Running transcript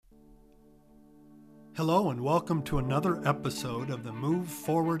Hello, and welcome to another episode of the Move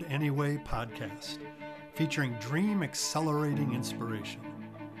Forward Anyway podcast, featuring dream accelerating inspiration.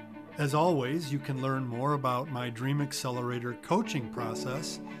 As always, you can learn more about my Dream Accelerator coaching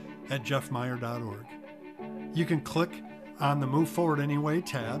process at jeffmeyer.org. You can click on the Move Forward Anyway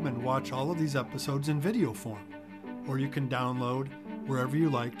tab and watch all of these episodes in video form, or you can download wherever you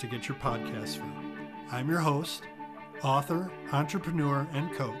like to get your podcasts from. I'm your host, author, entrepreneur,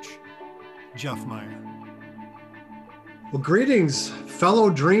 and coach, Jeff Meyer. Well, greetings, fellow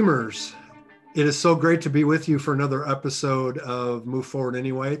dreamers. It is so great to be with you for another episode of Move Forward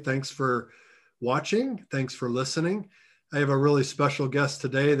Anyway. Thanks for watching. Thanks for listening. I have a really special guest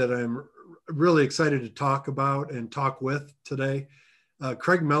today that I'm really excited to talk about and talk with today.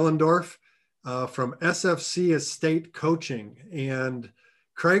 Craig Mellendorf from SFC Estate Coaching. And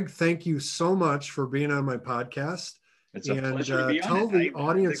Craig, thank you so much for being on my podcast. It's a pleasure to be on tell it. the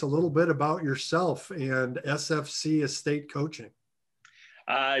audience a little bit about yourself and SFC Estate Coaching.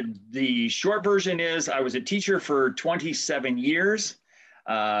 The short version is I was a teacher for 27 years,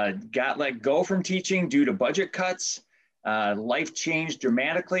 got let go from teaching due to budget cuts. Life changed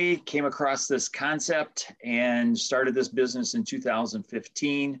dramatically, came across this concept and started this business in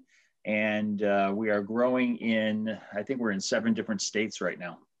 2015. And we are growing I think we're in 7 different states right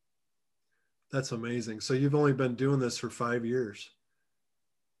now. That's amazing. So you've only been doing this for 5 years.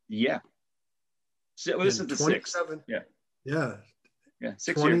 Yeah. So this is the 6th. Yeah. Yeah. Yeah.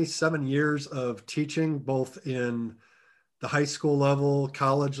 27 years of teaching, both in the high school level,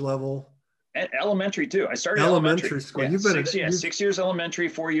 college level. And elementary too. I started elementary school. Yeah, 6 years elementary,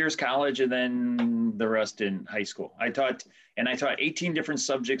 4 years college, and then the rest in high school. I taught 18 different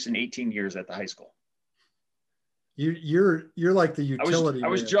subjects in 18 years at the high school. You're like the utility. I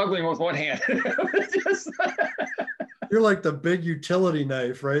was juggling with one hand. You're like the big utility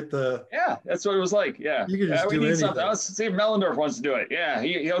knife, right? Yeah, that's what it was like. Yeah, you can just do anything. Something. Let's see if Mellendorf wants to do it. Yeah,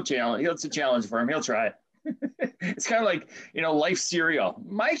 he'll challenge. It's a challenge for him. He'll try it. It's kind of like, life cereal.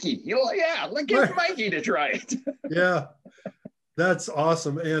 Mikey, get Mikey to try it. Yeah, that's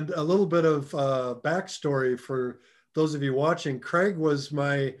awesome. And a little bit of backstory for those of you watching. Craig was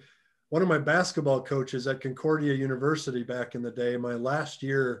one of my basketball coaches at Concordia University back in the day, my last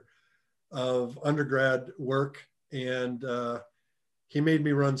year of undergrad work, and he made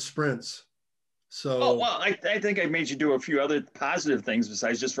me run sprints. So, I think I made you do a few other positive things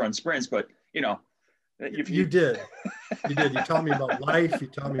besides just run sprints, but if you did. You taught me about life. You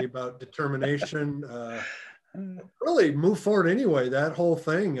taught me about determination. Really move forward anyway, that whole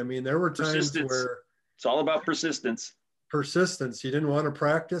thing. I mean, there were times where it's all about persistence. You didn't want to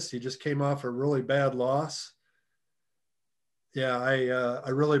practice. You just came off a really bad loss. Yeah, I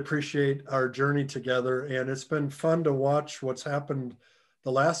really appreciate our journey together, and it's been fun to watch what's happened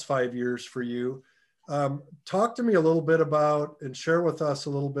the last 5 years for you. Talk to me a little bit about and share with us a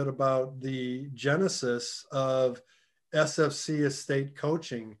little bit about the genesis of SFC Estate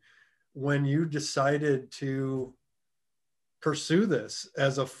Coaching when you decided to pursue this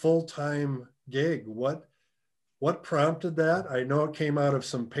as a full-time gig. What prompted that? I know it came out of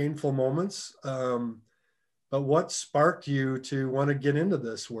some painful moments, but what sparked you to want to get into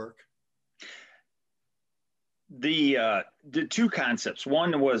this work? The two concepts.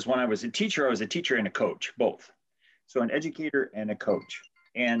 One was when I was a teacher and a coach, both. So an educator and a coach.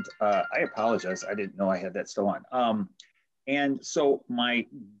 And I apologize. I didn't know I had that still on. And so my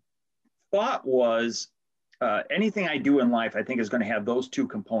thought was anything I do in life, I think is going to have those two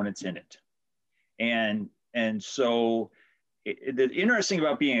components in it. And so the interesting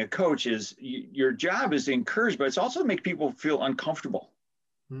about being a coach is your job is to encourage, but it's also to make people feel uncomfortable.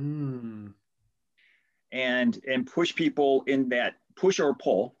 And push people in that push or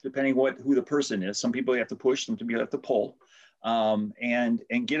pull, depending who the person is. Some people you have to push, some people you have to pull, and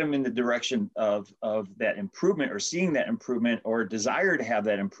get them in the direction of that improvement or seeing that improvement or desire to have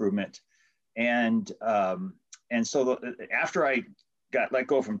that improvement. And so after I got let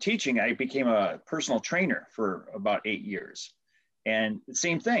go from teaching, I became a personal trainer for about 8 years. And the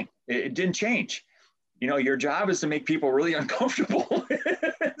same thing, it didn't change. Your job is to make people really uncomfortable.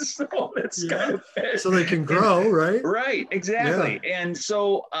 So it's kind of so they can grow, right? Right, exactly. Yeah. And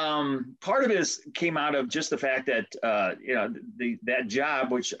so part of it came out of just the fact that that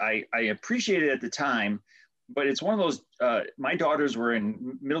job, which I appreciated at the time, but it's one of those. My daughters were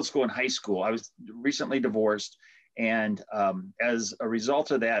in middle school and high school. I was recently divorced, and as a result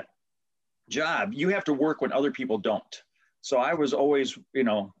of that job, you have to work when other people don't. So I was always,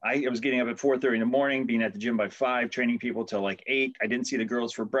 I was getting up at 4:30 in the morning, being at the gym by 5, training people till like 8. I didn't see the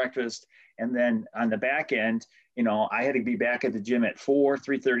girls for breakfast. And then on the back end, you know, I had to be back at the gym at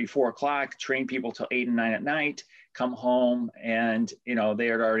 3:30, 4 o'clock, train people till 8 and 9 at night, come home, and, you know, they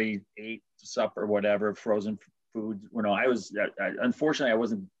had already ate supper, whatever, frozen food. You know, unfortunately, I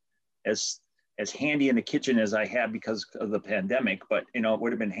wasn't as handy in the kitchen as I had because of the pandemic, but, you know, it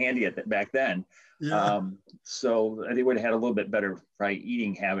would have been handy back then. Yeah. So they would have had a little bit better probably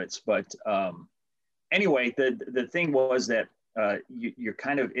eating habits. But anyway, the thing was that you're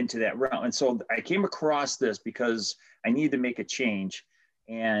kind of into that realm. And so I came across this because I needed to make a change,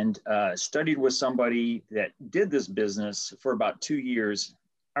 and studied with somebody that did this business for about 2 years.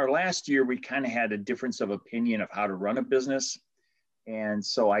 Our last year, we kind of had a difference of opinion of how to run a business. And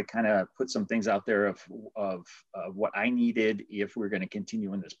so I kind of put some things out there of what I needed if we were going to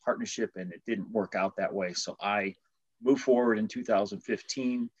continue in this partnership, and it didn't work out that way. So I moved forward in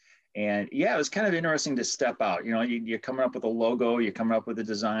 2015. And yeah, it was kind of interesting to step out. You know, you're coming up with a logo, you're coming up with a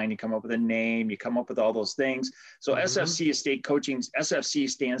design, you come up with a name, you come up with all those things. So SFC Estate Coaching, SFC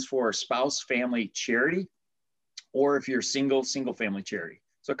stands for Spouse Family Charity, or if you're single family charity.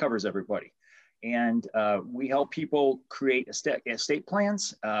 So it covers everybody. And we help people create estate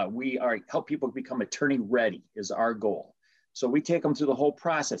plans. We help people become attorney ready is our goal. So we take them through the whole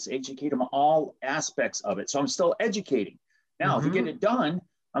process, educate them on all aspects of it. So I'm still educating. Now, to get it done,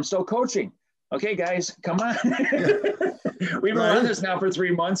 I'm still coaching. Okay, guys, come on. We've been on this now for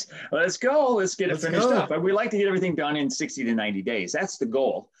 3 months. Let's go. Let's get it finished up. But we like to get everything done in 60 to 90 days. That's the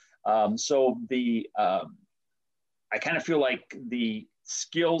goal. I kind of feel like the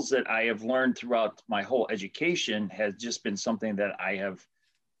skills that I have learned throughout my whole education has just been something that I have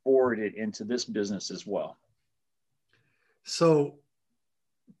forwarded into this business as well. So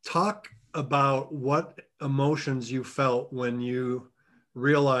talk about what emotions you felt when you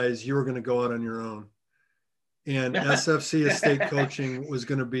realized you were going to go out on your own, and SFC Estate Coaching was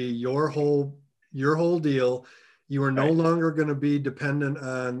going to be your whole deal. You were no longer going to be dependent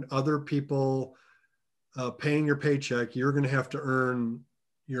on other people paying your paycheck. You're going to have to earn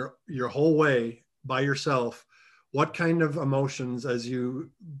your whole way by yourself. What kind of emotions as you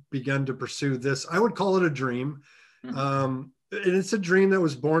began to pursue this? I would call it a dream. And it's a dream that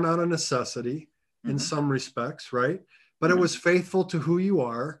was born out of necessity in some respects, right? But it was faithful to who you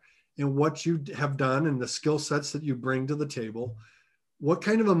are and what you have done and the skill sets that you bring to the table. What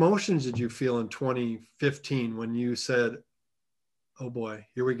kind of emotions did you feel in 2015 when you said, oh boy,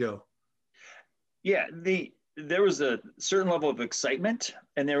 here we go? Yeah, there was a certain level of excitement,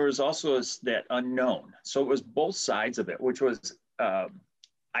 and there was also that unknown. So it was both sides of it, which was, I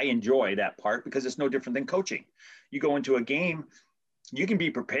enjoy that part because it's no different than coaching. You go into a game, you can be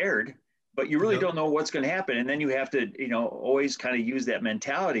prepared, but you really don't know what's going to happen. And then you have to, you know, always kind of use that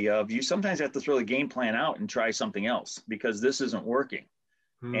mentality of you sometimes have to throw the game plan out and try something else because this isn't working.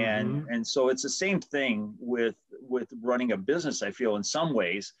 And so it's the same thing with running a business. I feel in some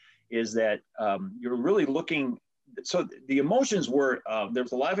ways is that you're really looking. So the emotions were, there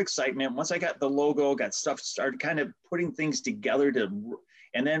was a lot of excitement. Once I got the logo, got stuff, started kind of putting things together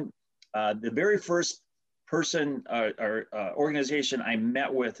and then the very first person or organization I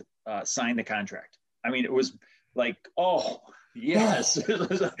met with signed the contract. I mean, it was like, oh, yes.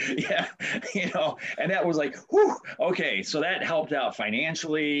 Yeah. You know, and that was like, whew, okay. So that helped out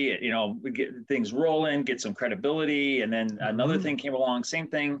financially, you know, we get things rolling, get some credibility. And then another thing came along, same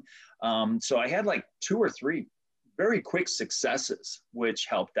thing. So I had like 2 or 3 very quick successes, which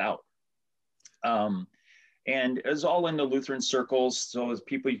helped out. And it was all in the Lutheran circles. So as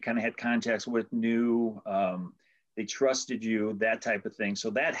people you kind of had contacts with knew, they trusted you, that type of thing.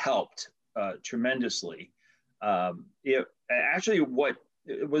 So that helped tremendously. Part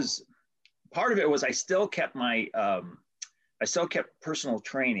of it was I still kept personal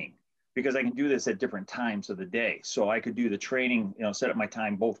training because I can do this at different times of the day. So I could do the training, you know, set up my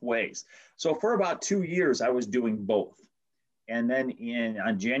time both ways. So for about 2 years, I was doing both. And then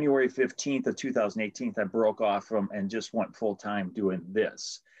on January 15th of 2018, I broke off from and just went full time doing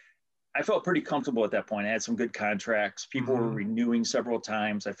this. I felt pretty comfortable at that point. I had some good contracts. People were renewing several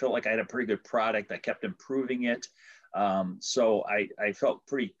times. I felt like I had a pretty good product. I kept improving it. So I felt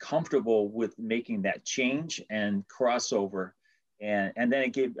pretty comfortable with making that change and crossover. And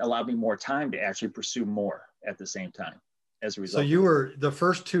then it allowed me more time to actually pursue more at the same time as a result. So you were the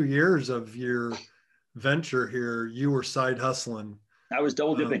first 2 years of your venture here, you were side hustling. I was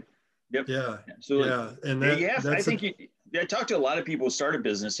double dipping. Yep. Yeah. Absolutely. Yeah. And I talk to a lot of people who start a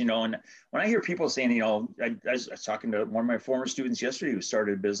business, you know, and when I hear people saying, you know, I was talking to one of my former students yesterday who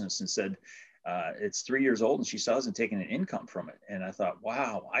started a business and said, it's 3 years old and she still hasn't taken an income from it. And I thought,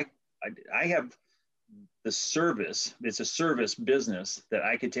 wow, I have the service, it's a service business that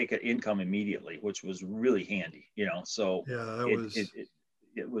I could take an income immediately, which was really handy, you know, so Yeah,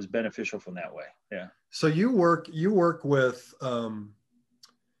 it was beneficial from that way. Yeah. So you work with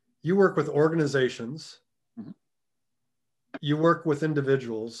organizations, Mhm. you work with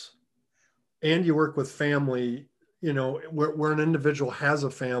individuals, and you work with family. You know, where an individual has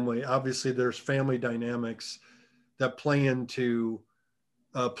a family, obviously there's family dynamics that play into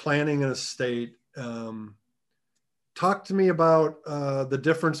planning an estate. Talk to me about the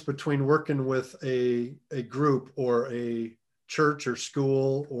difference between working with a group or a church or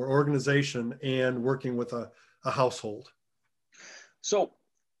school or organization and working with a household. So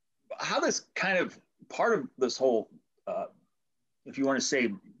how this kind of part of this whole, if you want to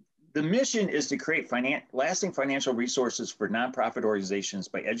say, the mission is to create lasting financial resources for nonprofit organizations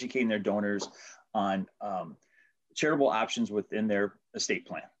by educating their donors on charitable options within their estate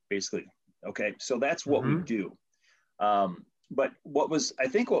plan, basically. Okay, so that's what we do. But I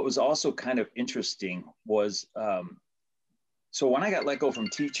think what was also kind of interesting was, so when I got let go from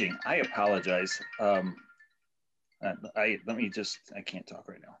teaching, I apologize. I can't talk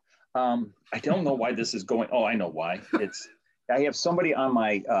right now. I don't know why this is going. Oh, I know why. I have somebody on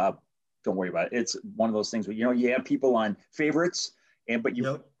my, don't worry about it. It's one of those things where, you know, you have people on favorites but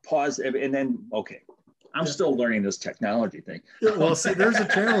you pause and then, okay. I'm still learning this technology thing. Well, see, there's a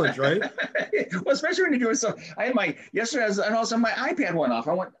challenge, right? Well, especially when you're doing so. I had yesterday, and also my iPad went off.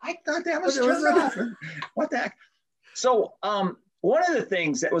 I thought that was turned off. What the heck? So, one of the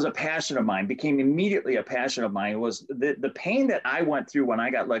things that was a passion of mine, became immediately a passion of mine, was the pain that I went through when I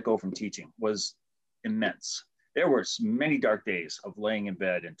got let go from teaching was immense. There were many dark days of laying in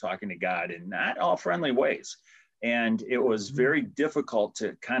bed and talking to God in not all friendly ways. And it was very difficult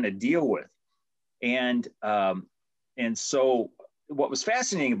to kind of deal with. And so what was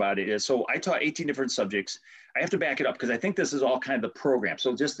fascinating about it is, so I taught 18 different subjects. I have to back it up because I think this is all kind of the program.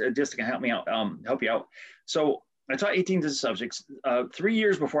 So just to help me out, help you out. So I taught 18 different subjects. 3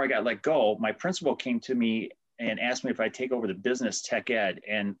 years before I got let go, my principal came to me and asked me if I'd take over the business tech ed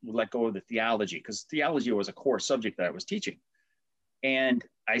and let go of the theology, because theology was a core subject that I was teaching. And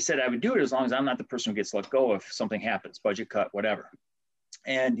I said I would do it as long as I'm not the person who gets let go if something happens, budget cut, whatever.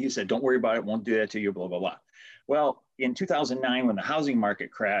 And he said, don't worry about it. Won't do that to you, blah, blah, blah. Well, in 2009, when the housing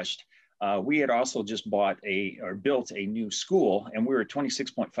market crashed, we had also just built a new school, and we were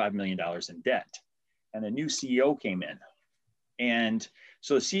 $26.5 million in debt. And a new CEO came in. And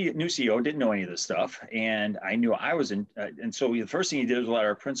so the new CEO didn't know any of this stuff. And I knew I was in. And so the first thing he did was let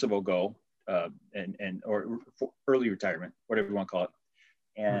our principal go or early retirement, whatever you want to call it.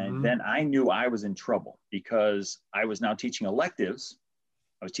 And then I knew I was in trouble because I was now teaching electives.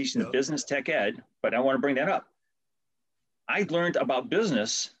 I was teaching the business tech ed, but I want to bring that up. I learned about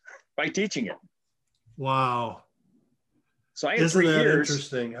business by teaching it. Wow. So I had 3 years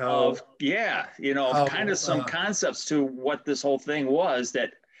interesting of some concepts to what this whole thing was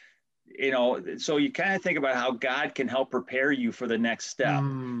that, you know, so you kind of think about how God can help prepare you for the next step.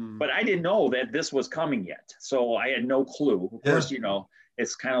 But I didn't know that this was coming yet. So I had no clue. Of course, you know,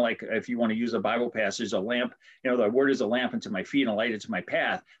 it's kind of like if you want to use a Bible passage, a lamp, you know, the word is a lamp unto my feet and a light unto my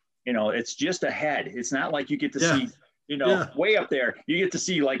path. You know, it's just ahead. It's not like you get to see, you know, way up there. You get to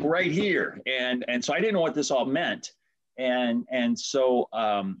see like right here. And so I didn't know what this all meant. And so,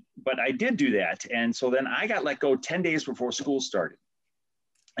 but I did do that. And so then I got let go 10 days before school started.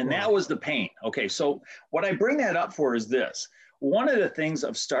 And that was the pain. Okay, so what I bring that up for is this. One of the things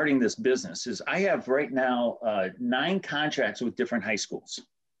of starting this business is I have right now 9 contracts with different high schools.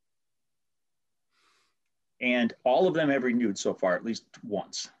 And all of them have renewed so far, at least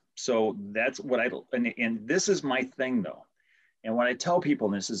once. So that's what and this is my thing though. And what I tell people,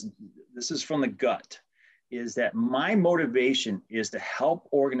 and this is from the gut, is that my motivation is to help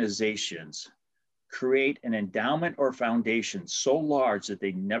organizations create an endowment or foundation so large that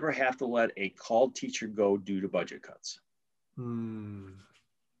they never have to let a called teacher go due to budget cuts.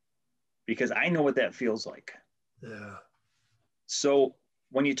 Because I know what that feels like. Yeah. So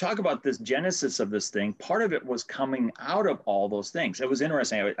when you talk about this genesis of this thing, part of it was coming out of all those things. It was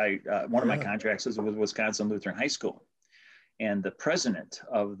interesting. One of my contracts was with Wisconsin Lutheran High School. And the president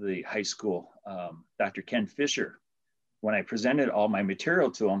of the high school, Dr. Ken Fisher, when I presented all my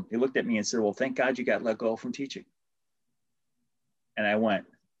material to him, he looked at me and said, well, thank God you got let go from teaching. And I went,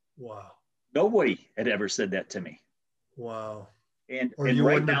 wow. Nobody had ever said that to me. Wow. Or you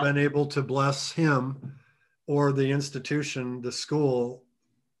wouldn't have been able to bless him or the institution, the school.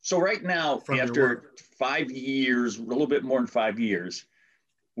 So right now, after 5 years, a little bit more than 5 years,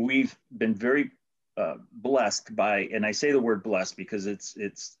 we've been very blessed by, and I say the word blessed because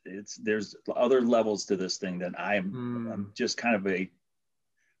it's there's other levels to this thing that I'm just kind of I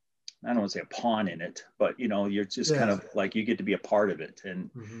don't want to say a pawn in it, but you're just kind of like, you get to be a part of it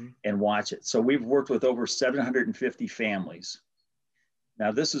and watch it. So we've worked with over 750 families.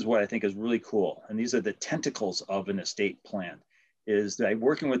 Now, this is what I think is really cool. And these are the tentacles of an estate plan, is that I'm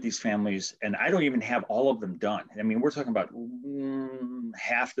working with these families, and I don't even have all of them done. I mean, we're talking about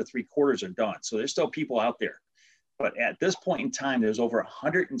half to 3/4 are done. So there's still people out there. But at this point in time, there's over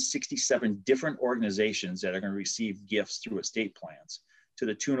 167 different organizations that are going to receive gifts through estate plans to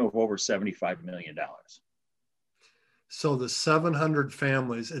the tune of over $75 million. So the 700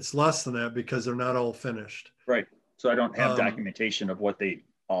 families, it's less than that because they're not all finished. Right. So I don't have documentation of what they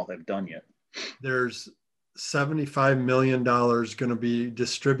all have done yet. There's $75 million going to be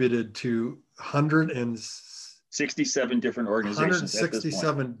distributed to 167 different organizations.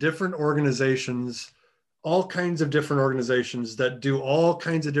 167 different organizations, all kinds of different organizations that do all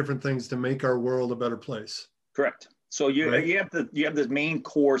kinds of different things to make our world a better place. Correct. So you have the main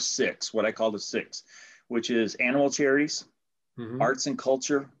core six, what I call the six, which is animal charities, arts and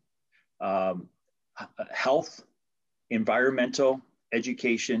culture, health, environmental,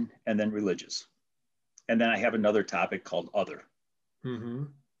 education, and then religious. And then I have another topic called other.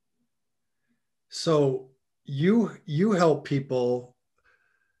 So you help people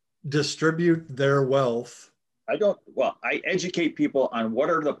distribute their wealth. I educate people on what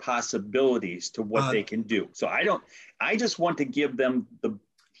are the possibilities to what they can do. So I just want to give them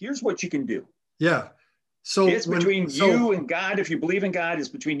here's what you can do. Yeah. So it's between you and God. If you believe in God, it's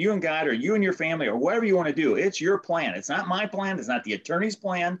between you and God, or you and your family, or whatever you want to do. It's your plan. It's not my plan. It's not the attorney's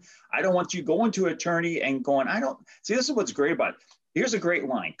plan. I don't want you going to an attorney and going, see, this is what's great about it. Here's a great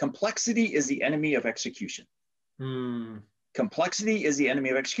line. Complexity is the enemy of execution. Complexity is the enemy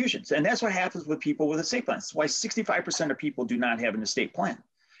of execution. And that's what happens with people with estate plans. That's why 65% of people do not have an estate plan,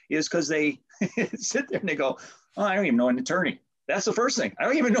 is because they sit there and they go, oh, I don't even know an attorney. That's the first thing. I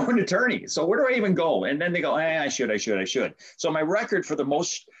don't even know an attorney. So where do I even go? And then they go, I should. So my record for the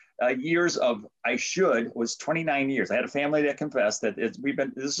most years of I should was 29 years. I had a family that confessed that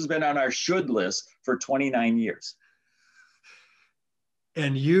this has been on our should list for 29 years.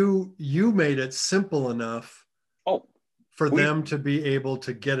 And you made it simple enough for them to be able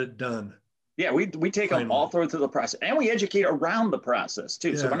to get it done. Yeah, we take them all through the process, and we educate around the process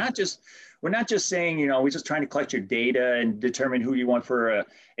too. Yeah. So we're not just saying, we're just trying to collect your data and determine who you want for a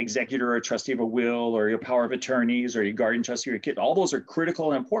executor or a trustee of a will, or your power of attorneys, or your guardian trustee or your kid. All those are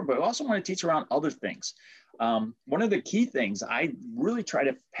critical and important, but we also want to teach around other things. One of the key things I really try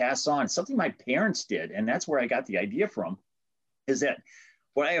to pass on, something my parents did, and that's where I got the idea from, is that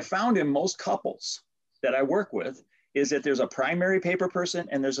what I have found in most couples that I work with is that there's a primary paper person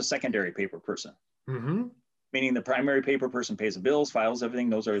and there's a secondary paper person. Meaning the primary paper person pays the bills, files everything,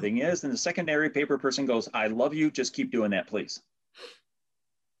 knows everything is. And the secondary paper person goes, I love you, just keep doing that, please.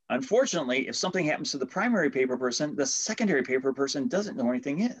 Unfortunately, if something happens to the primary paper person, the secondary paper person doesn't know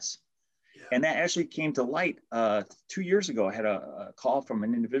anything is. Yeah. And that actually came to light 2 years ago. I had a call from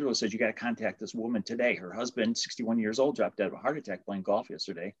an individual who said, you got to contact this woman today. Her husband, 61 years old, dropped dead of a heart attack playing golf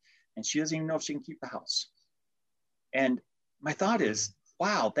yesterday. And she doesn't even know if she can keep the house. And my thought is,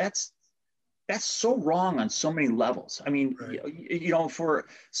 wow, that's so wrong on so many levels. I mean, right. For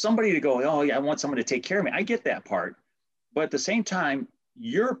somebody to go, oh yeah, I want someone to take care of me. I get that part. But at the same time,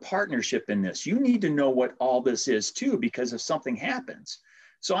 your partnership in this, you need to know what all this is too, because if something happens.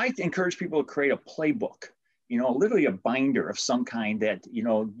 So I encourage people to create a playbook, literally a binder of some kind that,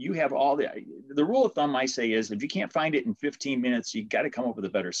 you have all the rule of thumb I say is, if you can't find it in 15 minutes, you got to come up with a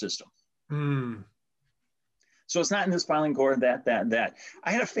better system. So it's not in this filing cord, that.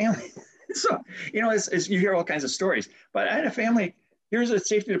 I had a family. So, as you hear all kinds of stories, but I had a family, here's a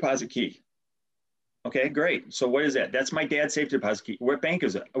safety deposit key. Okay, great. So what is that? That's my dad's safety deposit key. What bank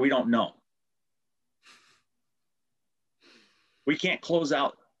is it? We don't know. We can't close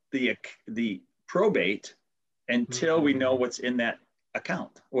out the probate until we know what's in that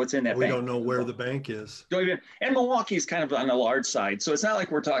account, what's in that bank. We don't know where the bank is. And Milwaukee is kind of on the large side. So it's not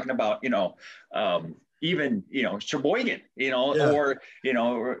like we're talking about, even Sheboygan, or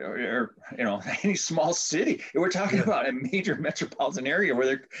any small city. We're talking about a major metropolitan area where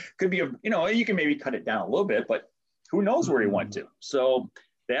there could be you can maybe cut it down a little bit, but who knows where he went to. So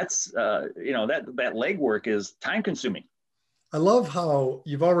that's that legwork is time consuming. I love how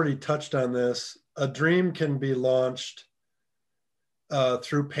you've already touched on this. A dream can be launched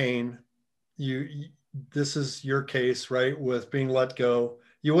through pain. This is your case, right? With being let go.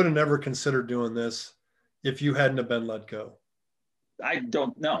 You would have never considered doing this if you hadn't have been let go. I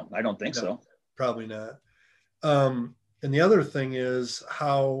don't know. I don't think so. Probably not. And the other thing is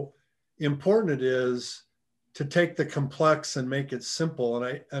how important it is to take the complex and make it simple.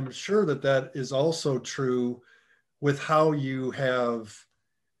 And I'm sure that that is also true with how you have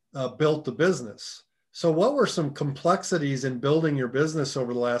built the business. So what were some complexities in building your business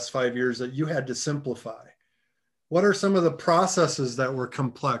over the last 5 years that you had to simplify? What are some of the processes that were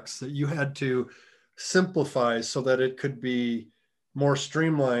complex that you had to simplify so that it could be more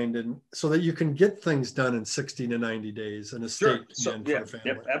streamlined and so that you can get things done in 60 to 90 days, an estate plan for a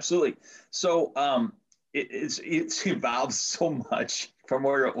family? Absolutely. So it's evolved so much from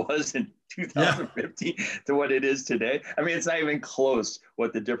where it was in 2015 to what it is today. I mean, it's not even close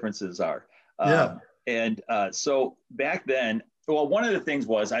what the differences are. So back then, well, one of the things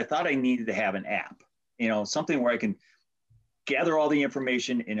was I thought I needed to have an app, something where I can gather all the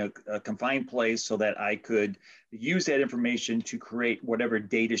information in a confined place so that I could use that information to create whatever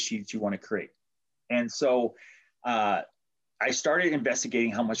data sheets you want to create. And so I started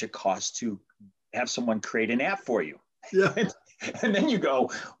investigating how much it costs to have someone create an app for you. Yeah. And then you go,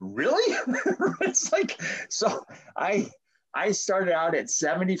 really? It's like, so I started out at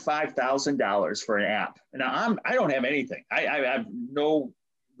 $75,000 for an app. Now I don't have anything. I have no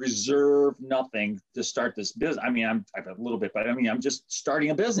reserve, nothing to start this business. I mean, I have a little bit, but I mean, I'm just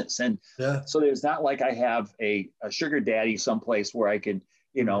starting a business. And so there's not like I have a sugar daddy someplace where I can,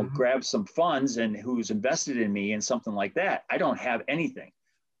 grab some funds and who's invested in me and something like that. I don't have anything.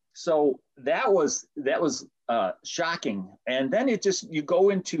 So that was shocking. And then you go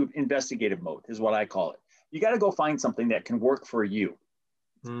into investigative mode is what I call it. You got to go find something that can work for you.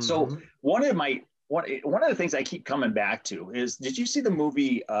 Mm-hmm. So one of the things I keep coming back to is, did you see the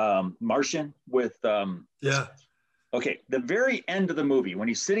movie Martian with? Okay, the very end of the movie when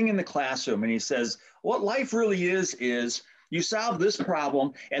he's sitting in the classroom and he says, "What life really is you solve this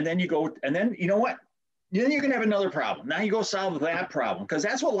problem and then you go and then you know what? Then you're going to have another problem. Now you go solve that problem because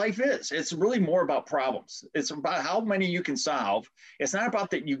that's what life is. It's really more about problems. It's about how many you can solve. It's not about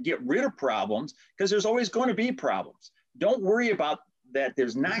that you get rid of problems because there's always going to be problems. Don't worry about that.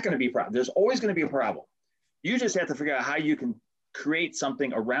 There's not going to be a problem. There's always going to be a problem. You just have to figure out how you can create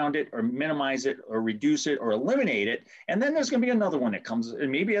something around it or minimize it or reduce it or eliminate it. And then there's going to be another one that comes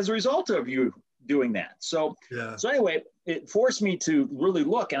and maybe as a result of you doing that. So anyway, it forced me to really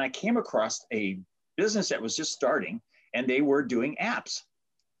look, and I came across a business that was just starting and they were doing apps.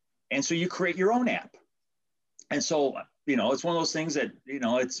 And so you create your own app. And so, it's one of those things that,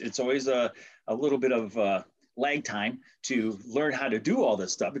 it's always a little bit of lag time to learn how to do all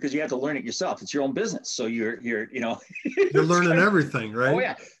this stuff because you have to learn it yourself. It's your own business. So you're you're learning everything, right? Oh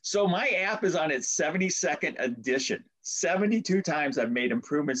yeah. So my app is on its 72nd edition. 72 times I've made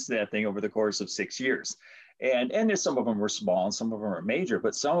improvements to that thing over the course of 6 years. And there's some of them were small and some of them are major,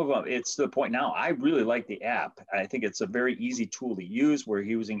 but some of them, it's to the point now, I really like the app. I think it's a very easy tool to use. We're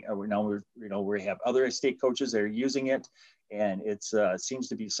using, we have other estate coaches that are using it. And it seems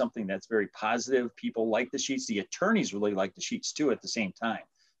to be something that's very positive. People like the sheets. The attorneys really like the sheets too at the same time.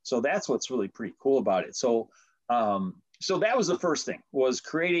 So that's what's really pretty cool about it. So that was the first thing, was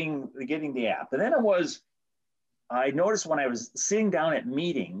getting the app. And then I noticed when I was sitting down at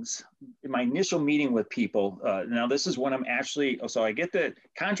meetings, in my initial meeting with people, now this is when so I get the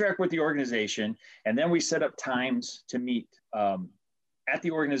contract with the organization, and then we set up times to meet at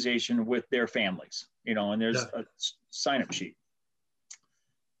the organization with their families, and there's a sign-up sheet.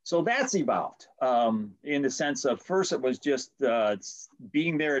 So that's evolved in the sense of first it was just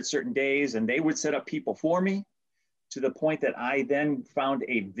being there at certain days, and they would set up people for me, to the point that I then found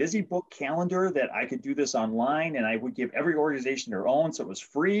a VisiBook calendar that I could do this online, and I would give every organization their own, so it was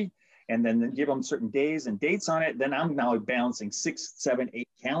free, and then give them certain days and dates on it. Then I'm now balancing 6, 7, 8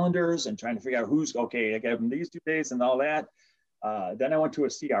 calendars and trying to figure out who's, okay, I gave them these 2 days and all that. Then I went to a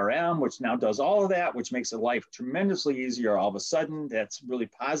CRM, which now does all of that, which makes life tremendously easier all of a sudden. That's really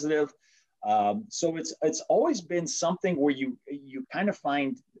positive. So it's always been something where you kind of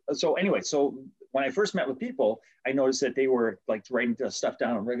find, so anyway, so when I first met with people, I noticed that they were like writing stuff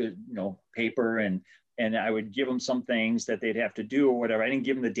down on regular, paper, and I would give them some things that they'd have to do or whatever. I didn't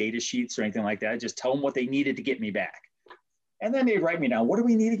give them the data sheets or anything like that. I just tell them what they needed to get me back. And then they'd write me down, what do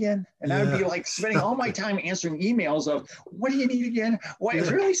we need again? And I would be like spending all my time answering emails of, what do you need again? What,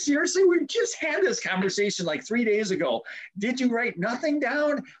 really, seriously? We just had this conversation like 3 days ago. Did you write nothing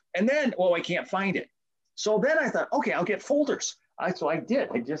down? And then, I can't find it. So then I thought, okay, I'll get folders. So I did.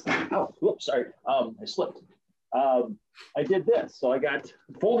 I just, I slipped. I did this. So I got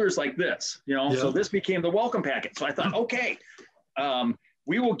folders like this, so this became the welcome packet. So I thought, okay,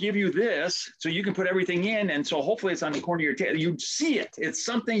 we will give you this so you can put everything in. And so hopefully it's on the corner of your table. You see it. It's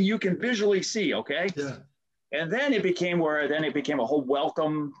something you can visually see. Okay. Yeah. And then it became a whole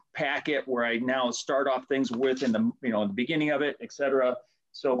welcome packet where I now start off things with in the, in the beginning of it, et cetera.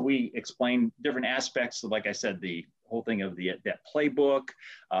 So we explain different aspects of, like I said, the whole thing of that playbook,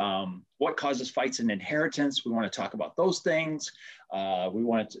 what causes fights and inheritance. We want to talk about those things. We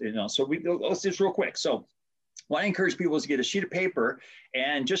want to, so let's just real quick. So what I encourage people is to get a sheet of paper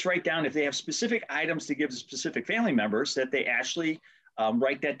and just write down if they have specific items to give to specific family members, that they actually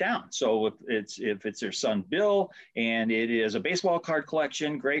write that down. So if it's their son Bill and it is a baseball card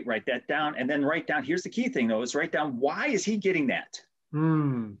collection, great, write that down. And then write down, here's the key thing though, is write down, why is he getting that?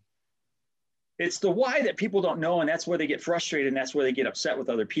 It's the why that people don't know, and that's where they get frustrated, and that's where they get upset with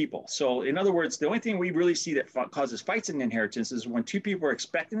other people. So in other words, the only thing we really see that causes fights in inheritance is when two people are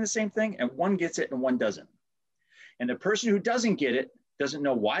expecting the same thing and one gets it and one doesn't. And the person who doesn't get it doesn't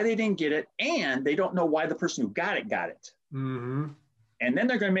know why they didn't get it, and they don't know why the person who got it. And then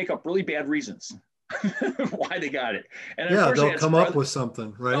they're going to make up really bad reasons why they got it. And yeah, they'll come up with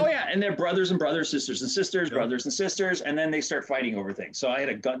something, right? Oh yeah, and they're brothers and brothers, sisters and sisters, brothers and sisters, and then they start fighting over things. So I had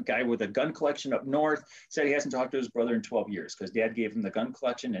a guy with a gun collection up north, said he hasn't talked to his brother in 12 years because dad gave him the gun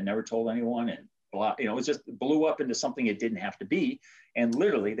collection and never told anyone, and blah, it was just blew up into something it didn't have to be. And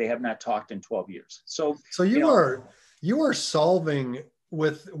literally they have not talked in 12 years. So you are solving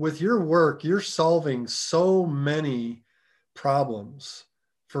with your work, you're solving so many problems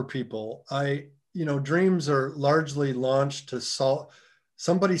for people. Dreams are largely launched to solve.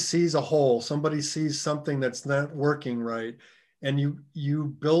 Somebody sees a hole, somebody sees something that's not working right, and you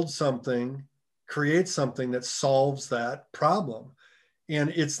build something, create something that solves that problem.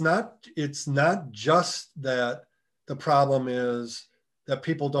 And it's not just that the problem is that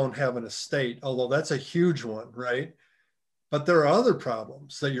people don't have an estate, although that's a huge one, right? But there are other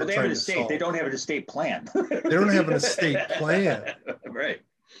problems that you're trying to solve. They don't have an estate plan. They don't have an estate plan. Right.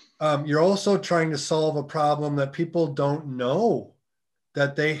 You're also trying to solve a problem that people don't know,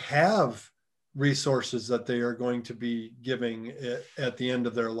 that they have resources that they are going to be giving at the end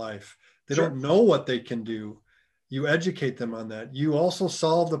of their life. They don't know what they can do. You educate them on that. You also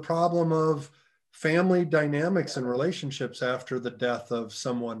solve the problem of family dynamics and relationships after the death of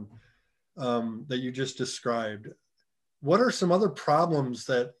someone that you just described. What are some other problems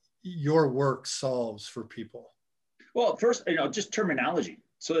that your work solves for people? Well, first, just terminology,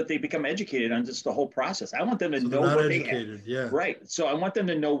 so that they become educated on just the whole process. I want them to know what they have. Yeah. Right. So I want them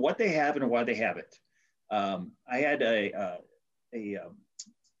to know what they have and why they have it. I had a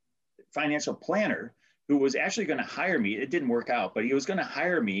financial planner who was actually going to hire me. It didn't work out, but he was going to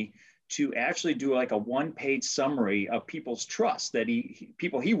hire me to actually do like a one-page summary of people's trust that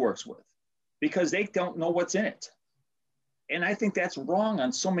people he works with, because they don't know what's in it. And I think that's wrong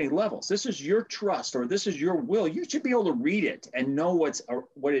on so many levels. This is your trust, or this is your will. You should be able to read it and know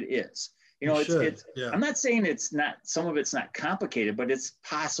what it is. I'm not saying it's not, some of it's not complicated, but it's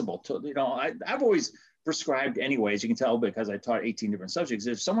possible to, I've always prescribed anyways, you can tell because I taught 18 different subjects.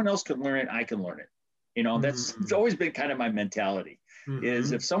 If someone else can learn it, I can learn it. That's it's always been kind of my mentality.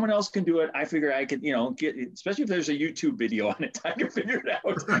 Is if someone else can do it, I figure I can, get, especially if there's a YouTube video on it, I can figure it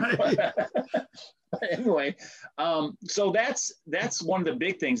out. Right. Anyway, so that's one of the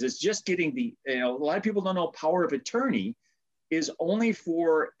big things, is just getting a lot of people don't know power of attorney is only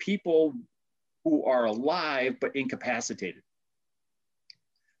for people who are alive but incapacitated.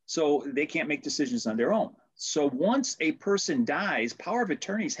 So they can't make decisions on their own. So once a person dies, power of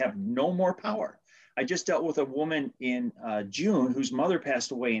attorneys have no more power. I just dealt with a woman in June whose mother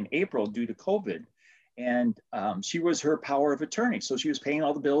passed away in April due to COVID. And she was her power of attorney. So she was paying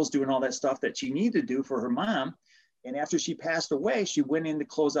all the bills, doing all that stuff that she needed to do for her mom. And after she passed away, she went in to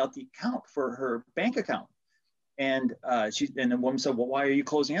close out the account for her bank account. And the woman said, well, why are you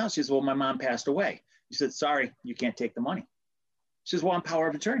closing out? She said, well, my mom passed away. She said, sorry, you can't take the money. She says, well, I'm power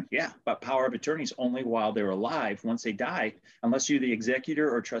of attorney. Yeah, but power of attorney is only while they're alive. Once they die, unless you're the executor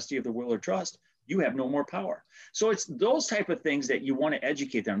or trustee of the will or trust, you have no more power. So it's those type of things that you want to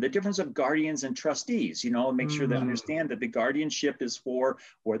educate them. The difference of guardians and trustees, make sure they understand that the guardianship is for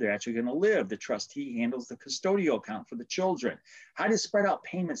where they're actually going to live. The trustee handles the custodial account for the children. How to spread out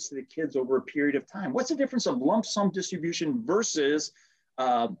payments to the kids over a period of time. What's the difference of lump sum distribution versus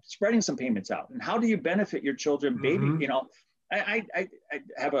spreading some payments out? And how do you benefit your children, baby? I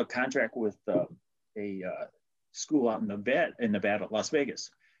have a contract with a school out in Nevada, Las Vegas.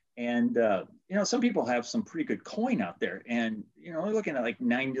 And, some people have some pretty good coin out there, and, they're looking at like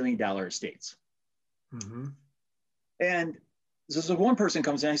 $9 million estates. And so one person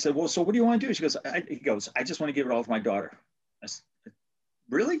comes in and I said, well, so what do you want to do? He goes, I just want to give it all to my daughter.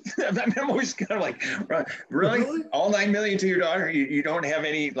 really? I'm always kind of like, really? All 9 million to your daughter? You don't have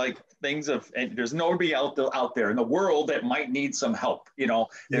any like things of, and there's nobody out there in the world that might need some help. You know,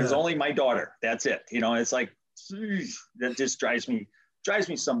 there's only my daughter. That's it. You know, it's like, that just drives me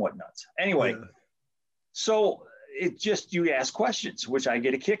somewhat nuts. Anyway, so it just, you ask questions, which I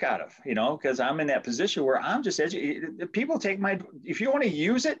get a kick out of, you know, because I'm in that position where I'm just educated. People take my, if you want to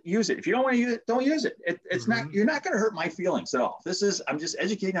use it, use it. If you don't want to use it, don't use it. It's not, you're not going to hurt my feelings at all. I'm just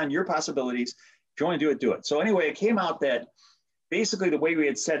educating on your possibilities. If you want to do it, do it. So anyway, it came out that basically the way we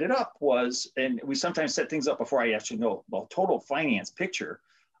had set it up was, and we sometimes set things up before I actually know the total finance picture,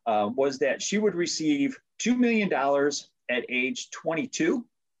 was that she would receive $2 million at age 22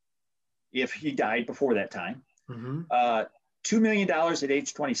 if he died before that time. $2 million at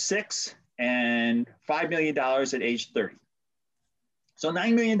age 26 and $5 million at age 30. So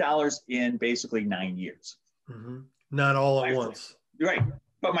 $9 million in basically 9 years. Not all at once. Right.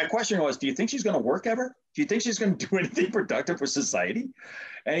 But my question was, do you think she's going to work ever? Do you think she's going to do anything productive for society?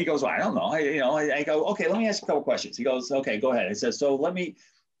 And he goes, well, I don't know. I go, okay, let me ask you a couple questions. He goes, okay, go ahead. I said, so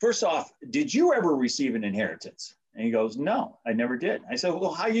first off, did you ever receive an inheritance? And he goes, no, I never did. I said,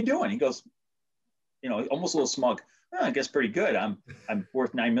 well, how you doing? He goes, you know, almost a little smug. Oh, I guess pretty good. I'm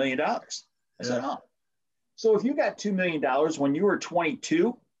worth $9 million. I said, oh. So if you got $2 million when you were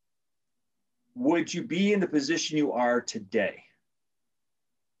 22, would you be in the position you are today?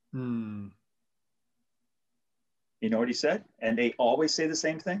 You know what he said? And they always say the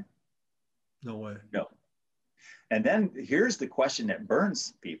same thing. No way. No. And then here's the question that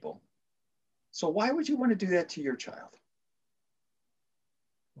burns people. So why would you want to do that to your child?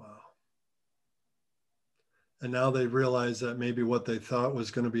 Wow. And now they realize that maybe what they thought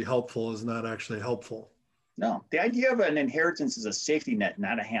was going to be helpful is not actually helpful. No, the idea of an inheritance is a safety net,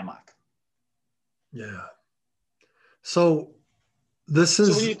 not a hammock. Yeah. So when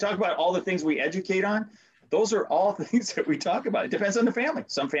you talk about all the things we educate on, those are all things that we talk about. It depends on the family.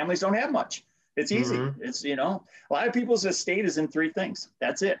 Some families don't have much. It's easy. It's, you know, a lot of people's estate is in 3 things.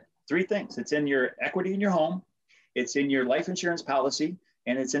 That's it. 3 things. It's in your equity in your home, it's in your life insurance policy,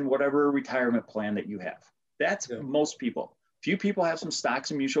 and it's in whatever retirement plan that you have. That's most people. Few people have some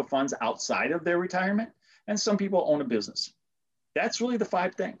stocks and mutual funds outside of their retirement, and some people own a business. That's really the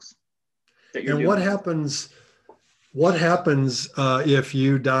 5 things that you're doing. What happens if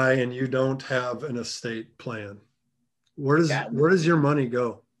you die and you don't have an estate plan? Where does your money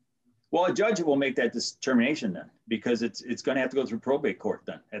go? Well, a judge will make that determination then, because it's going to have to go through probate court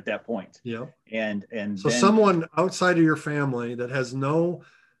then at that point. Yeah. And so then, someone outside of your family that has no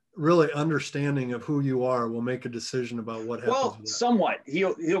really understanding of who you are will make a decision about what happens. Well, somewhat.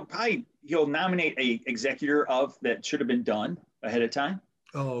 He'll nominate a executor of that should have been done ahead of time.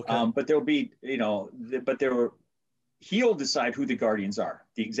 Oh, okay. But there'll be, you know, he'll decide who the guardians are.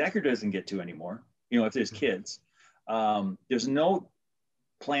 The executor doesn't get to anymore. You know, if there's kids, there's no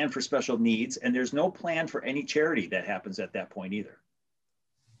plan for special needs, and there's no plan for any charity that happens at that point either.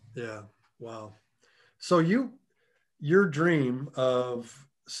 Yeah. Wow. So your dream of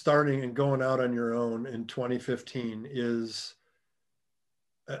starting and going out on your own in 2015 is,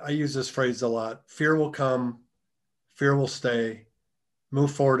 I use this phrase a lot: fear will come, fear will stay,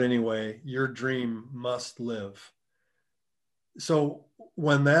 move forward anyway. Your dream must live. So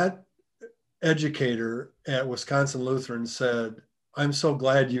when that educator at Wisconsin Lutheran said, I'm so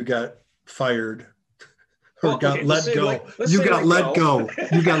glad you got fired or got let go. You got let go.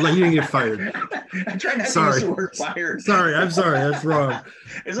 You didn't get fired. I'm trying not to use the word fired. I'm sorry. That's wrong.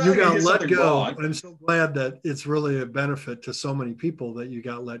 You got let go. I'm so glad that it's really a benefit to so many people that you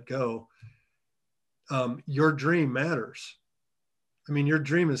got let go. Your dream matters. I mean, your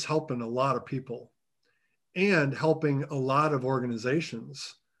dream is helping a lot of people and helping a lot of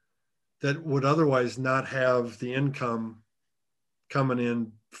organizations that would otherwise not have the income coming in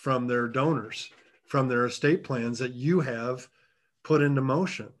from their donors, from their estate plans that you have put into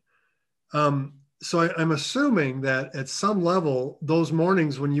motion. So I'm assuming that at some level, those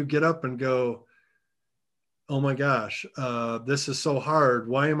mornings when you get up and go, oh my gosh, this is so hard.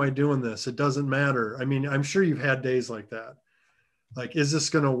 Why am I doing this? It doesn't matter. I mean, I'm sure you've had days like that. Like, is this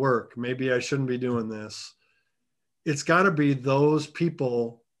going to work? Maybe I shouldn't be doing this. It's got to be those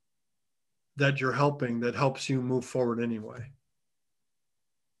people that you're helping that helps you move forward anyway.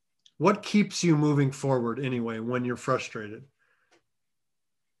 What keeps you moving forward anyway when you're frustrated?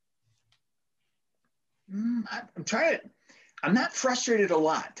 I'm not frustrated a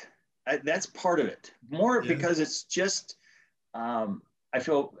lot. That's part of it. More because it's just, I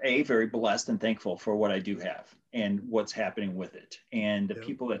feel very blessed and thankful for what I do have and what's happening with it. And the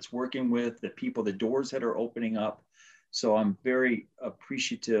people that's working with, the doors that are opening up, So I'm very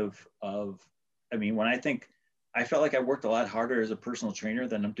appreciative of, I mean, when I felt like I worked a lot harder as a personal trainer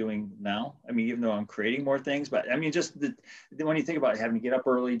than I'm doing now. I mean, even though I'm creating more things, but I mean, just when you think about having to get up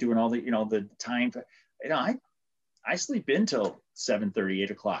early, doing all the, the time, I sleep in till 7:30,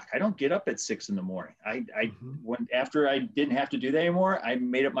 8 o'clock. I don't get up at 6 in the morning. When after I didn't have to do that anymore, I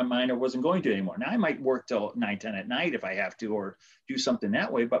made up my mind I wasn't going to anymore. Now I might work till 9, 10 at night if I have to, or do something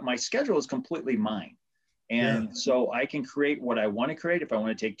that way, but my schedule is completely mine. And so I can create what I want to create. If I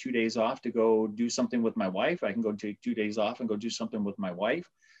want to take 2 days off to go do something with my wife, I can go take 2 days off and go do something with my wife.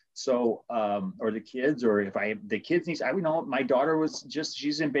 So, or the kids, or if the kids need, my daughter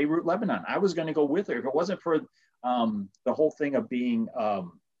she's in Beirut, Lebanon. I was going to go with her. If it wasn't for the whole thing of being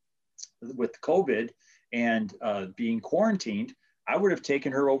with COVID and being quarantined, I would have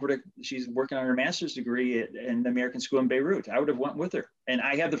taken her over she's working on her master's degree in the American School in Beirut. I would have went with her, and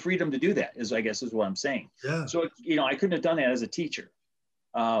I have the freedom to do that, I guess is what I'm saying. Yeah. So, I couldn't have done that as a teacher.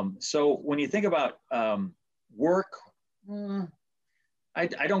 So when you think about work,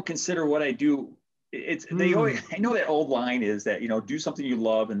 I don't consider what I do. I know that old line is that, do something you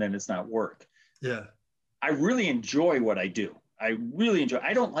love and then it's not work. Yeah. I really enjoy what I do. I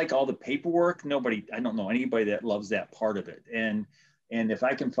don't like all the paperwork. I don't know anybody that loves that part of it. And if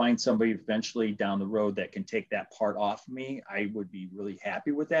I can find somebody eventually down the road that can take that part off me, I would be really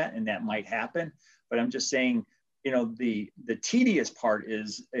happy with that. And that might happen. But I'm just saying, the tedious part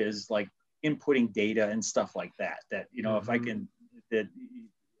is like inputting data and stuff like that, if I can, that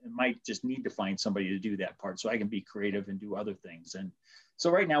I might just need to find somebody to do that part so I can be creative and do other things. And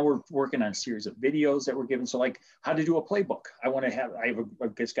so right now we're working on a series of videos that we're given. So like how to do a playbook.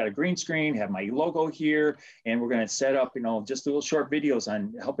 It's got a green screen, have my logo here, and we're going to set up, just little short videos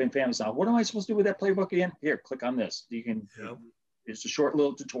on helping families. Now, what am I supposed to do with that playbook again? Here, click on this. It's a short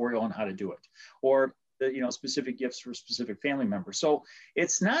little tutorial on how to do it. Or specific gifts for specific family members. So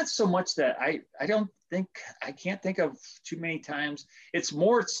it's not so much that I can't think of too many times. It's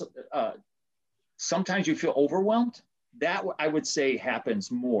more, sometimes you feel overwhelmed. That I would say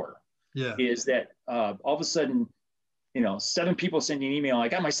happens more. Yeah. Is that all of a sudden, 7 people send you an email. I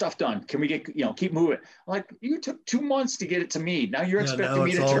got my stuff done. Can we get, keep moving? Like, you took 2 months to get it to me. Now you're expecting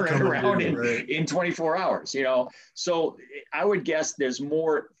me to turn it around in 24 hours, So I would guess there's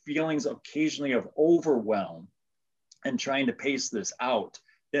more feelings occasionally of overwhelm and trying to pace this out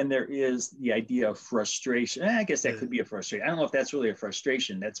than there is the idea of frustration. I guess that could be a frustration. I don't know if that's really a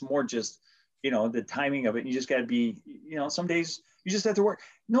frustration. That's more just, the timing of it. You just got to be, some days you just have to work.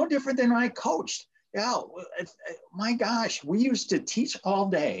 No different than when I coached. Yeah, my gosh, we used to teach all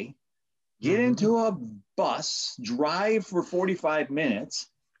day, get into a bus, drive for 45 minutes.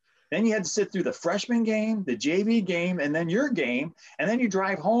 Then you had to sit through the freshman game, the JV game, and then your game. And then you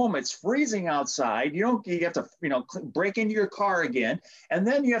drive home. It's freezing outside. You have to, break into your car again. And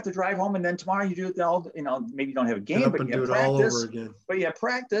then you have to drive home. And then tomorrow you do it all, maybe you don't have a game, but you have practice. All over again. But you have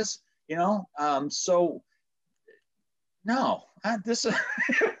practice, so no, I'm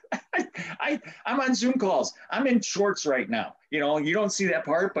on Zoom calls. I'm in shorts right now. You don't see that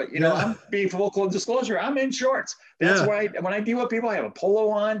part, but I'm being full disclosure. I'm in shorts. That's why when I deal with people, I have a polo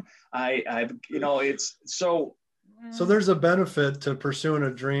on. It's so. So there's a benefit to pursuing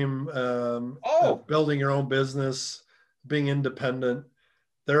a dream, of building your own business, being independent.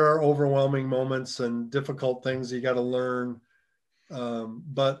 There are overwhelming moments and difficult things you got to learn.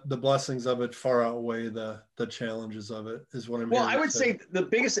 But the blessings of it far outweigh the challenges of it, is what I'm hearing. Well, I would say the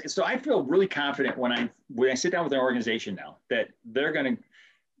biggest, so I feel really confident when I sit down with an organization now that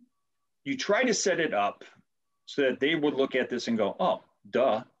you try to set it up so that they would look at this and go, oh,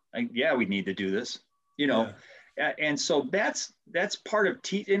 duh, we need to do this, and so that's part of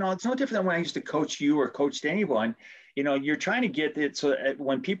it's no different than when I used to coach you or coached anyone. You're trying to get it so that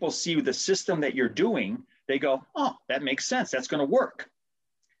when people see the system that you're doing, they go, oh, that makes sense. That's going to work.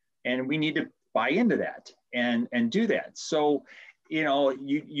 And we need to buy into that and do that. So,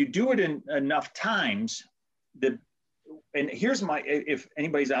 you do it in enough times and here's if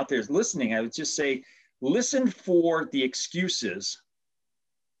anybody's out there is listening, I would just say, listen for the excuses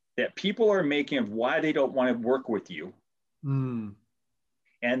that people are making of why they don't want to work with you. And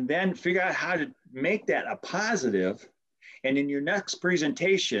then figure out how to make that a positive. And in your next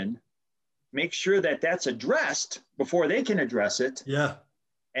presentation, make sure that that's addressed before they can address it.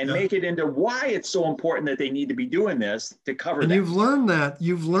 Make it into why it's so important that they need to be doing this to cover that. And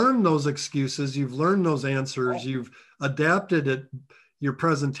you've learned those excuses, you've learned those answers, you've adapted it, your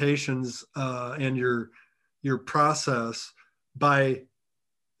presentations and your process by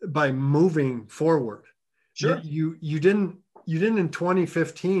moving forward. Sure. You didn't you didn't in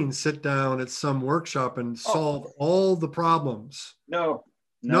 2015 sit down at some workshop and solve all the problems. No.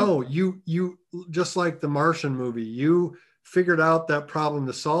 No, you just like the Martian movie, you figured out that problem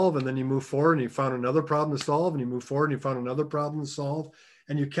to solve, and then you move forward and you found another problem to solve, and you move forward and you found another problem to solve,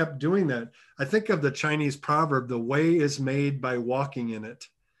 and you kept doing that. I think of the Chinese proverb, the way is made by walking in it.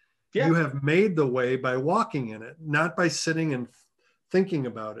 Yeah. You have made the way by walking in it, not by sitting and thinking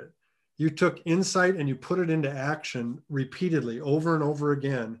about it. You took insight and you put it into action repeatedly over and over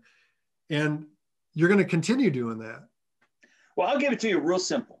again. And you're going to continue doing that. Well, I'll give it to you real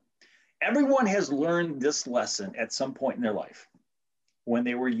simple. Everyone has learned this lesson at some point in their life when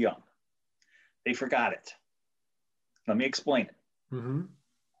they were young. They forgot it. Let me explain it. Mm-hmm.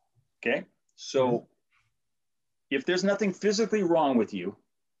 Okay. So if there's nothing physically wrong with you,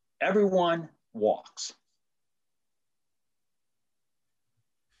 everyone walks.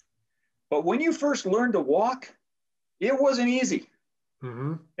 But when you first learned to walk, it wasn't easy.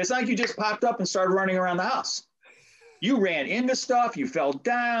 Mm-hmm. It's like you just popped up and started running around the house. You ran into stuff, you fell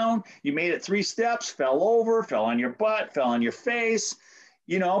down, you made it 3 steps, fell over, fell on your butt, fell on your face,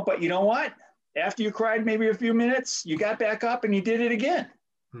 but you know what? After you cried maybe a few minutes, you got back up and you did it again.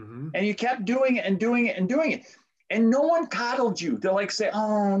 Mm-hmm. And you kept doing it and doing it and doing it. And no one coddled you. They're like, say,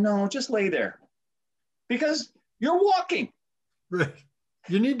 oh no, just lay there. Because you're walking. Right.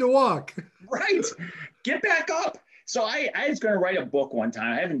 You need to walk. Right. Get back up. So I was going to write a book one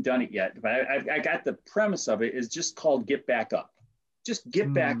time. I haven't done it yet, but I got the premise of it is just called Get Back Up. Just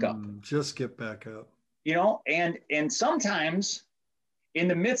get back up. Just get back up. And sometimes in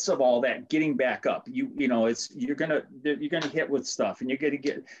the midst of all that getting back up, you're gonna hit with stuff, and you're gonna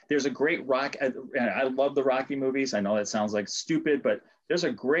get. There's a great rock. I love the Rocky movies. I know that sounds like stupid, but there's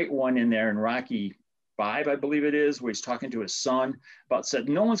a great one in there in Rocky 5, I believe it is, where he's talking to his son about said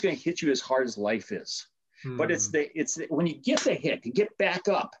no one's going to hit you as hard as life is. But it's when you get the hit, you get back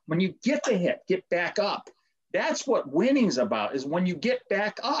up. When you get the hit, get back up. That's what winning's about, is when you get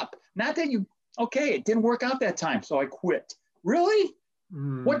back up. Not that it didn't work out that time, so I quit. Really?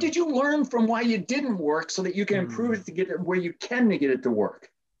 What did you learn from why you didn't work so that you can improve it to get it where you can to get it to work?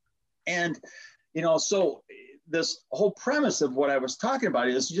 And, so this whole premise of what I was talking about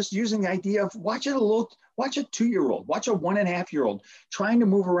is just using the idea of watch a 2-year-old, watch a 1.5-year-old trying to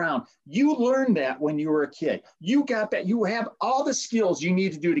move around. You learned that when you were a kid. You got that. You have all the skills you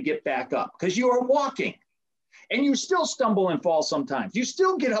need to do to get back up because you are walking. And you still stumble and fall sometimes. You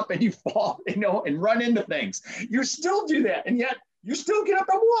still get up and you fall, and run into things. You still do that. And yet you still get up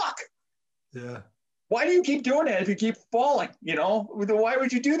and walk. Yeah. Why do you keep doing that if you keep falling? Why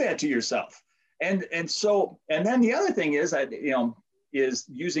would you do that to yourself? And then the other thing is, is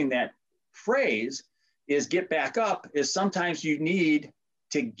using that phrase is get back up, is sometimes you need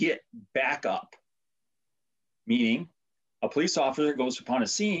to get back up. Meaning a police officer goes upon a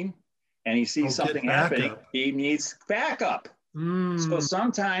scene and he sees something happening, he needs backup. So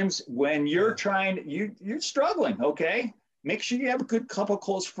sometimes when you're you're struggling, okay? Make sure you have a good couple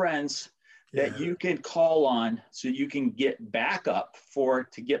close friends that you can call on so you can get back up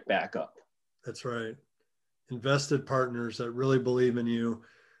to get back up. That's right. Invested partners that really believe in you,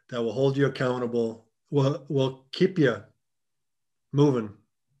 that will hold you accountable, will keep you moving.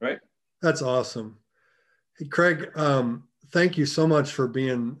 Right. That's awesome. Hey, Craig, thank you so much for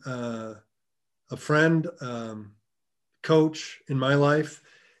being a friend, coach in my life.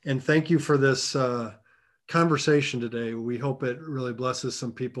 And thank you for this conversation today. We hope it really blesses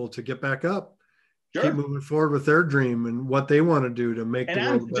some people to get back up, keep moving forward with their dream and what they want to do to make the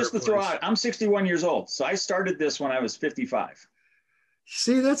world a better just to place. Throw out, I'm 61 years old. So I started this when I was 55.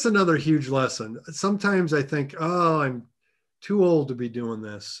 See, that's another huge lesson. Sometimes I think, I'm too old to be doing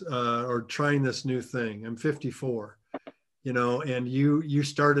this or trying this new thing. I'm 54, and you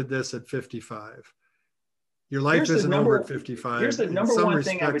started this at 55. Your life isn't over at 55. Here's the number one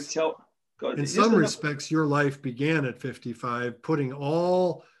thing I would tell. In some respects, your life began at 55, putting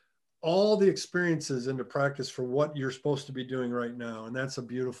all the experiences into practice for what you're supposed to be doing right now. And that's a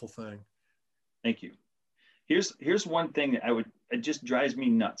beautiful thing. Thank you. Here's one thing that it just drives me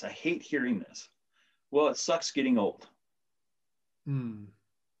nuts. I hate hearing this. Well, it sucks getting old.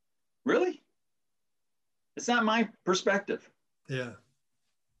 Really? It's not my perspective. Yeah.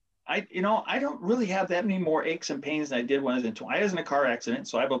 I don't really have that many more aches and pains than I did when I was I was in a car accident,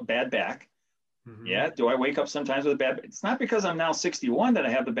 so I have a bad back. Yeah. Do I wake up sometimes with a bad back? It's not because I'm now 61 that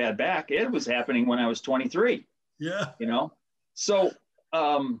I have the bad back. It was happening when I was 23. Yeah. So,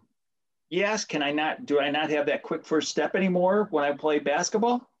 yes, do I not have that quick first step anymore when I play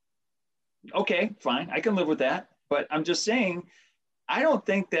basketball? Okay, fine. I can live with that. But I'm just saying, I don't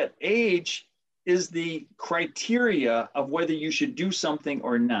think that age is the criteria of whether you should do something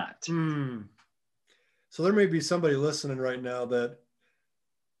or not. So there may be somebody listening right now that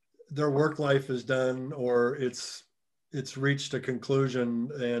their work life is done, or it's reached a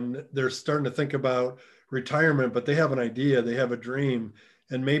conclusion, and they're starting to think about retirement, but they have an idea, they have a dream,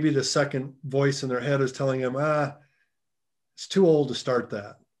 and maybe the second voice in their head is telling them, it's too old to start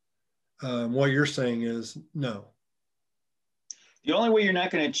that. What you're saying is no. The only way you're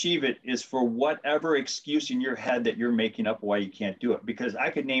not going to achieve it is for whatever excuse in your head that you're making up why you can't do it. Because I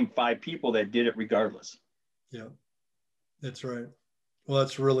could name 5 people that did it regardless. Yeah, that's right. Well,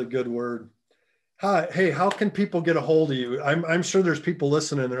 that's a really good word. Hi, hey, how can people get a hold of you? I'm sure there's people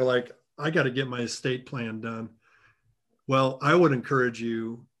listening. They're like, I got to get my estate plan done. Well, I would encourage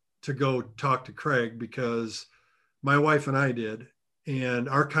you to go talk to Craig, because my wife and I did, and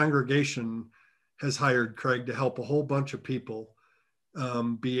our congregation has hired Craig to help a whole bunch of people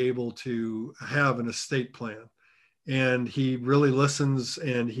be able to have an estate plan. And he really listens,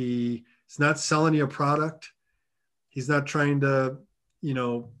 and he's not selling you a product. He's not trying to,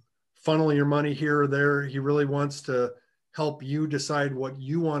 funnel your money here or there. He really wants to help you decide what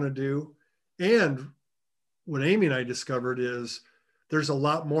you want to do. And what Amy and I discovered is there's a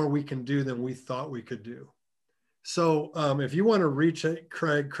lot more we can do than we thought we could do. So if you want to reach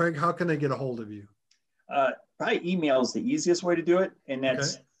Craig, how can they get a hold of you? Probably email is the easiest way to do it. And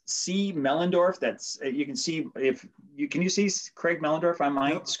that's C Mellendorf. That's, you can see, can you see Craig Mellendorf on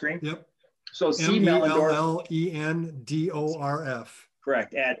my screen? Yep. So C Mellendorf. Mellendorf.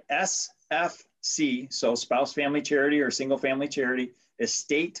 Correct. At SFC, so spouse family charity or single family charity,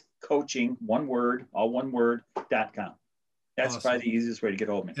 estate coaching, one word, all one word, .com. That's awesome. Probably the easiest way to get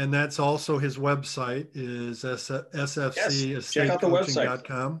hold of me. And that's also his website is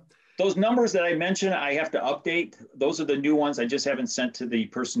sfcestatecoaching.com. Those numbers that I mentioned, I have to update. Those are the new ones. I just haven't sent to the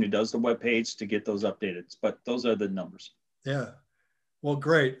person who does the webpage to get those updated, but those are the numbers. Yeah. Well,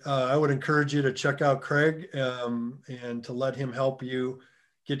 great. I would encourage you to check out Craig and to let him help you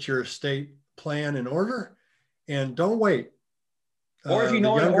get your estate plan in order. And don't wait. Or if you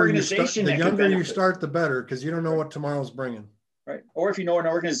know an organization, the younger you start, the better, because you don't know what tomorrow's bringing. Right. Or if you know an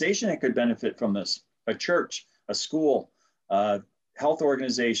organization that could benefit from this, a church, a school, health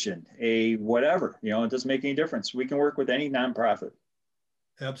organization, a whatever, it doesn't make any difference. We can work with any nonprofit.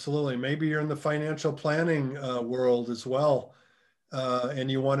 Absolutely. Maybe you're in the financial planning world as well. And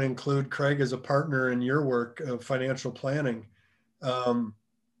you want to include Craig as a partner in your work of financial planning.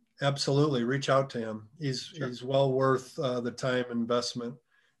 Absolutely. Reach out to him. He's well worth the time investment.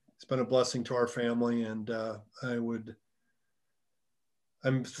 It's been a blessing to our family. And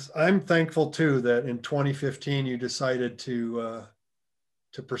I'm thankful too, that in 2015, you decided to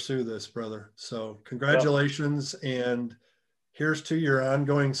pursue this, brother. So congratulations. And here's to your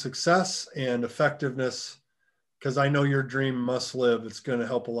ongoing success and effectiveness, because I know your dream must live. It's going to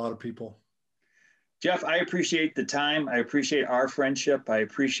help a lot of people. Jeff, I appreciate the time. I appreciate our friendship. I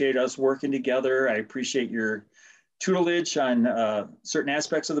appreciate us working together. I appreciate your tutelage on certain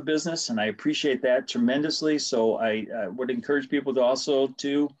aspects of the business, and I appreciate that tremendously. So I would encourage people to also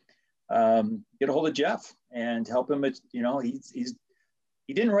get a hold of Jeff and help him. He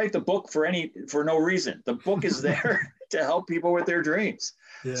didn't write the book for no reason. The book is there to help people with their dreams.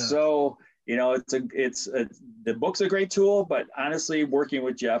 Yeah. So the book's a great tool, but honestly, working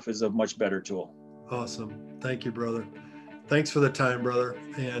with Jeff is a much better tool. Awesome. Thank you, brother. Thanks for the time, brother.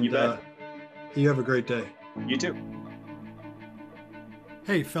 And you have a great day. You too.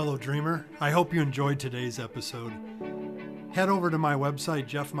 Hey, fellow dreamer. I hope you enjoyed today's episode. Head over to my website,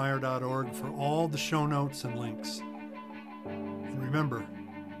 jeffmeyer.org, for all the show notes and links. And remember,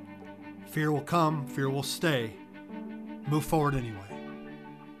 fear will come, fear will stay. Move forward anyway.